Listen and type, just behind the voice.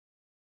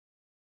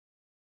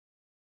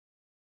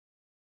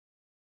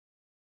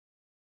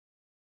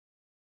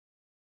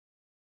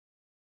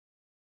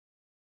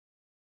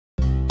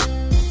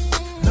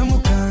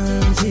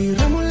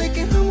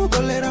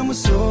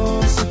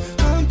source.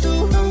 Come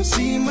through, come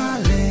see my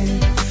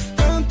land.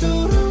 Come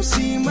through, come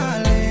see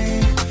my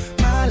land.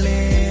 My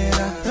land,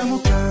 Ramu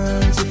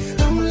Kanji,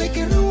 Ramu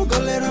Leke, Ramu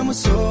Gole, Ramu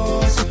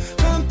source.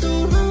 Come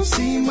through, come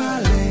see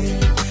my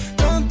land.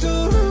 Come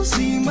through, come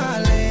see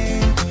my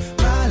land.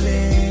 My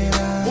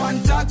land.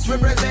 One tax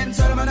represents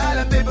Solomon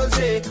Island people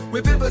say.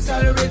 We people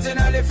start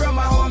originally from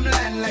my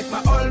homeland. Like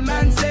my old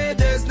man said,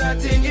 there's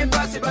nothing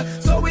impossible.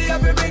 So we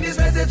have to bring this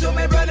message to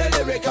my brother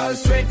lyrical.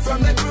 Straight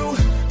from the crew,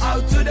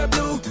 out to the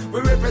blue. We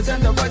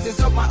represent the voices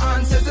of my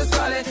ancestors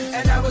calling.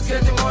 And I was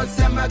getting more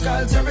and my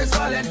culture is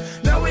falling.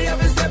 Now we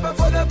have a step up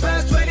for the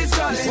past 20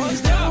 calling.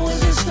 Once down with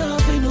this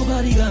stuff, ain't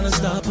nobody gonna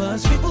stop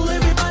us. People,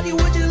 everybody,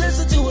 would you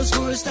listen to us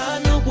for a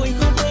start? No point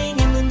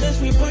complaining unless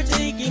we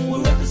partaking. We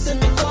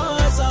represent the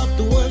cause of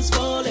the ones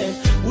falling.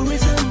 We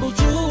resemble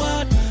true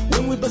art.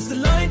 When we bust the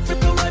line, flip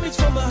the rhymes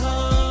from the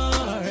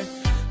heart.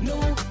 No,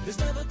 there's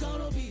never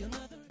gonna be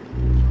another.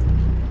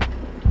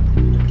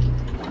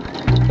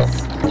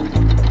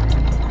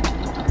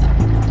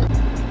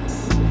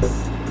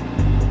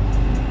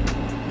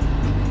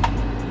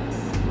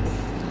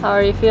 How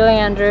are you feeling,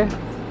 Andrew?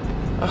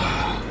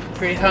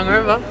 Pretty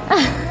hungover.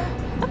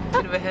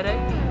 Bit of a headache.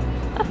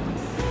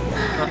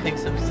 I think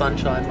some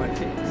sunshine might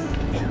fix.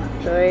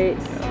 Sweet.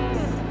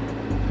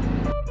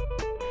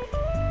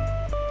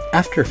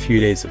 After a few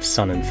days of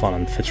sun and fun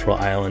on Fitzroy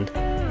Island,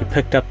 we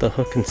picked up the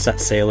hook and set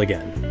sail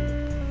again.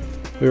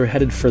 We were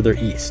headed further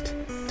east,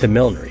 to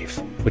Milln Reef,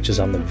 which is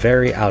on the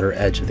very outer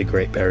edge of the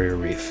Great Barrier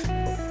Reef.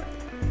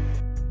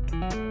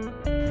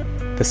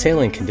 The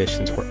sailing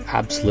conditions were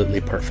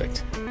absolutely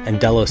perfect, and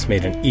Delos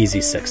made an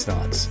easy 6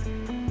 knots.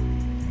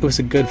 It was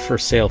a good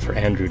first sail for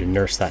Andrew to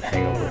nurse that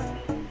hangover.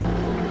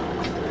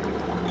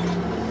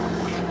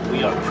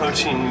 We are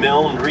approaching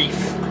Milln Reef,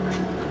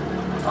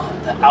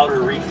 the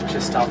outer reef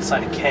just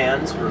outside of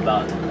Cairns. We're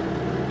about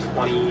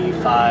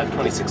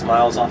 25-26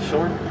 miles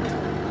offshore.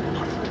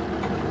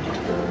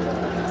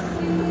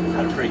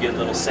 Had a pretty good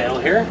little sail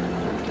here.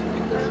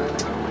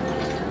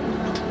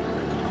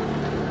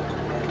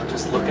 And we're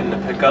just looking to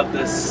pick up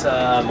this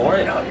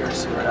mooring out here,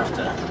 so we're gonna have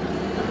to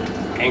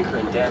anchor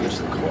and damage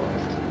the coral.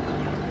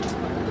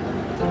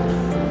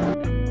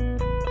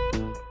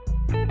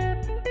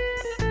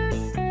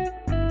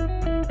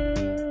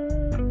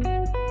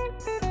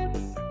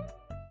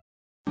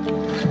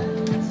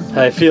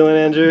 How you feeling,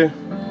 Andrew?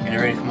 Getting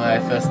ready for my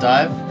first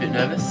dive. A bit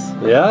nervous.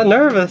 Yeah,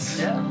 nervous.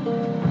 Yeah.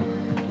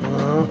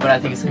 But I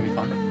think it's gonna be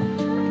fun.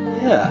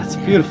 Yeah, it's a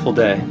beautiful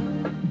day.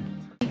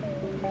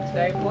 It's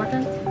very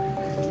important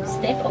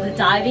step of the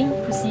diving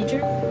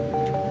procedure.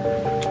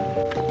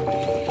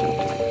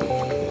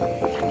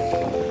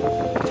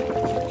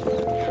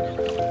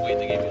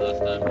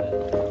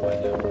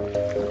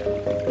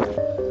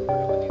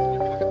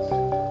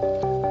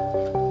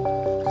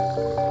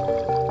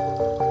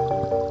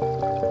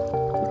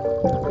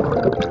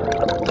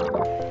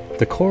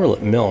 The coral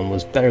at Milln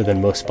was better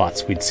than most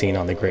spots we'd seen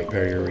on the Great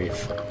Barrier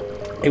Reef.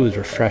 It was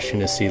refreshing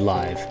to see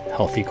live,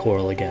 healthy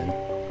coral again.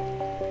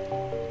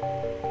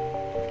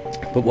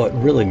 But what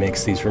really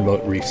makes these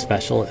remote reefs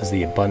special is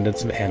the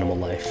abundance of animal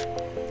life.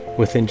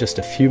 Within just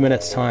a few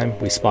minutes' time,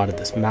 we spotted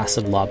this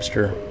massive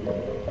lobster,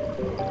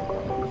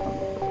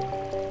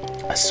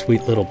 a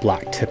sweet little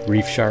black-tipped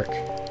reef shark,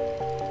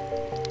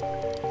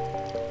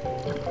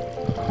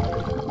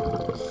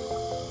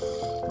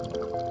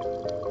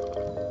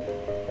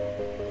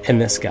 and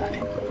this guy,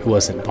 who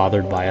wasn't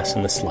bothered by us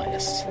in the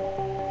slightest.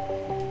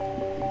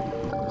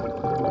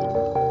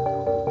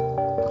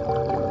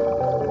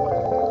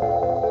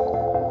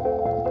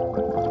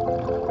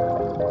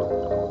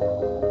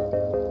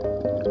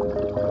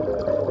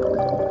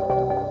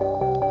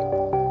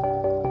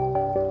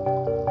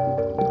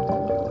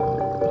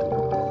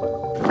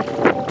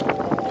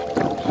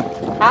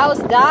 How's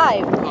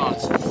dive? Oh,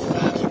 it's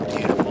fucking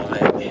beautiful,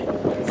 baby.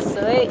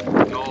 Sweet.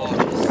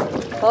 Gorgeous.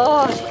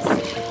 Gorgeous.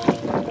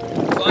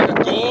 It's like a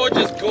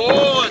gorgeous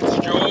gorge,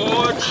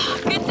 George.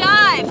 Good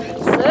dive.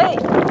 Sweet.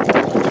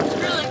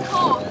 Really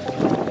cool.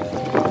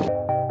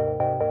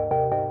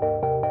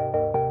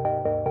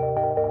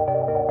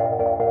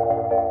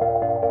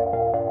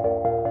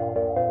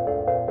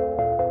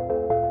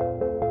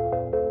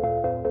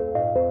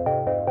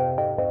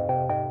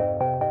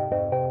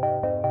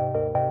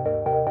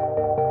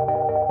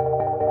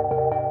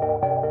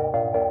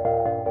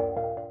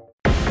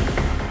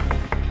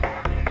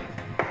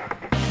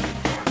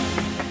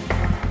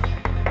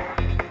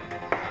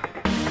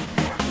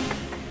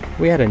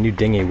 We had a new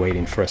dinghy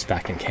waiting for us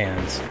back in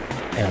Cairns,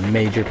 and a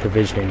major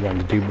provisioning run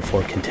to do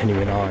before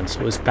continuing on,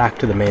 so it was back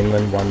to the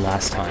mainland one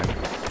last time.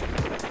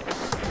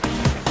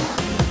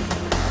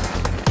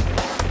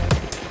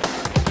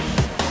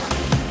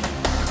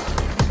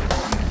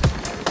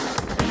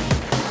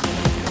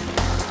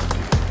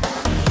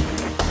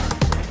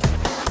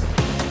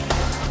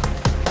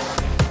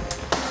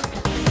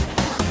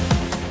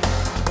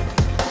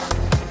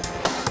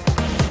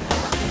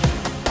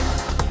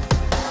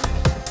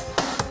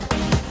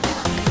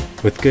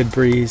 With good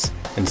breeze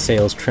and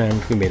sails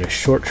trimmed, we made a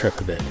short trip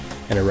of it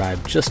and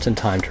arrived just in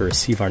time to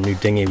receive our new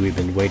dinghy we've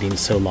been waiting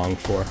so long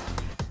for.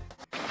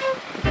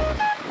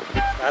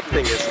 That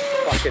thing is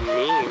fucking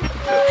mean.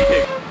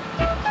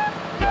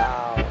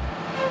 Wow.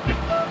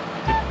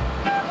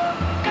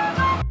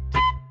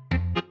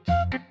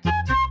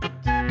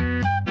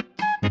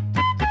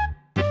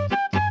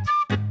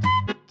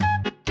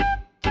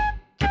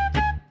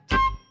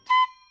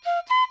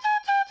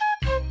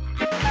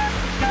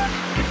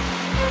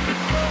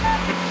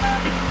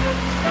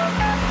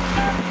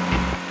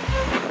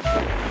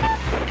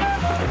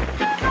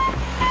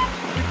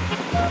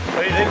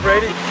 What do you think,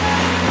 Brady?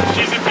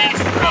 She's a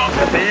beast, bro.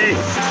 A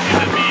beast. She's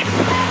a beast.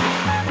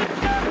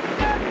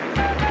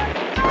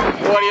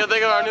 What do you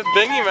think of our new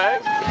dinghy,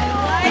 man? I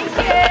like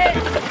it.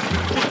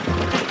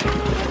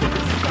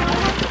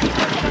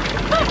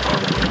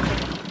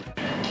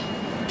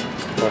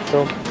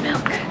 Milk.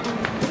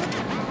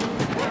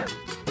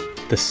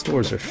 The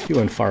stores are few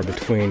and far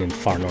between in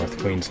far north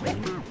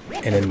Queensland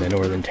and in the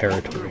Northern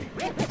Territory,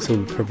 so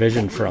we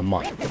provisioned for a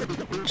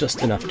month,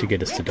 just enough to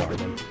get us to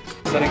Darwin.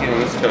 Instead of getting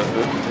this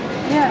tofu,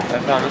 Yeah. I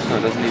found this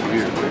one that doesn't need to be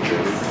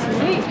refrigerated.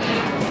 Sweet.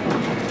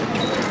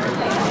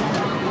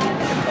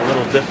 A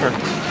little different, a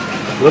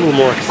little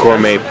more expensive.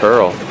 Gourmet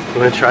pearl. You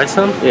want to try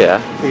some?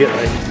 Yeah. We get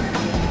like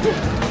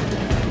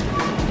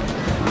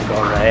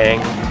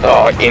goreng.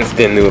 Oh,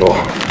 instant noodle.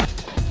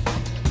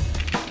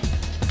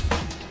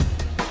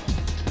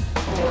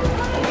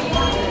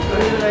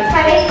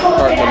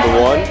 Part number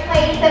 1.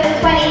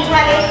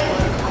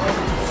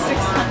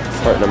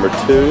 Part number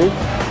 2.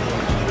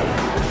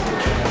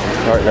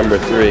 Part number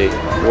 3.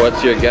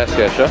 What's your guess,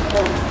 Josje?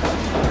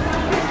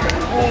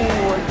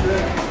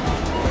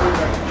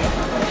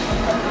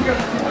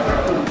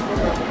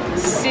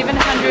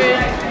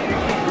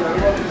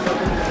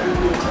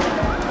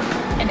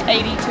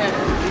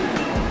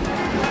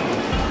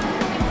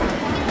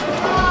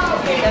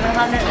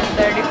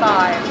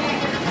 $735.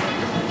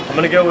 I'm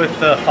gonna go with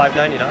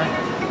 $5.99.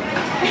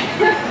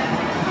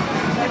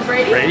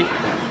 Brady? Ready?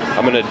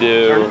 I'm gonna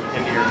do.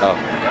 Into your Oh.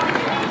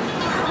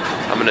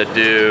 I'm gonna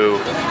do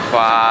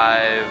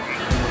 5.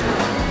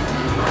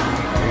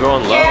 I'm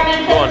going low.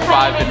 I'm going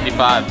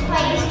 5.55.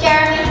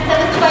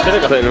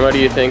 Clinton, what do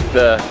you think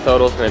the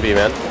total's gonna be,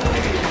 man?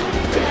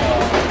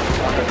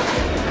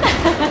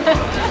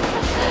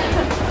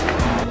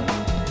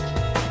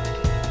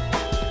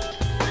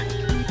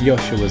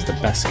 Josje was the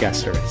best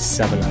guesser at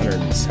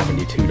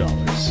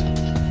 $772.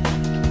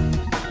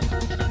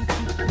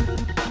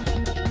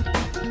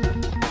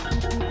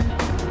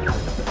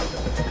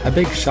 A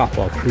big shop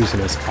while cruising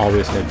is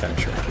always an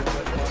adventure.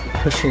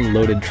 Pushing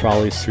loaded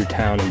trolleys through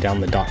town and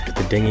down the dock to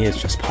the dinghy is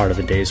just part of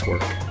the day's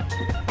work.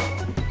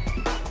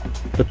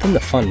 But then the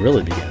fun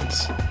really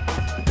begins.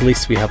 At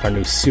least we have our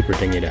new super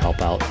dinghy to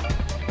help out.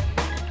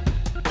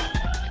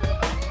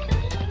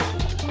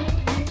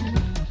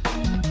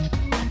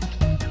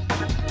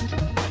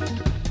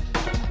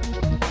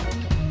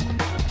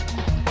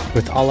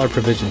 With all our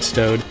provisions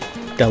stowed,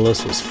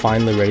 Delos was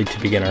finally ready to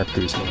begin our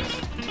cruise north.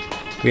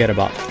 We had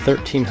about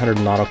 1,300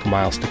 nautical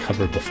miles to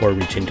cover before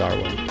reaching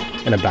Darwin,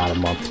 and about a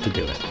month to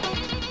do it.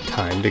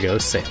 Time to go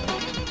sailing.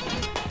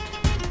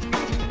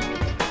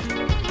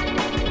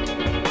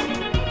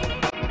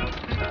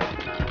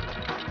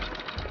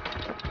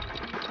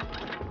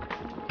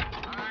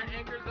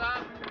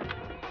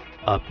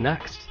 Up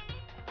next,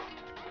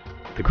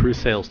 the crew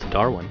sails to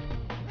Darwin,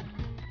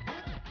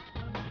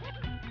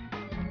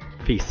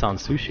 feasts on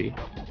sushi,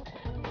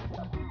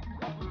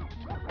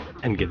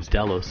 and gives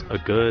Delos a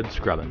good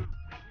scrubbing.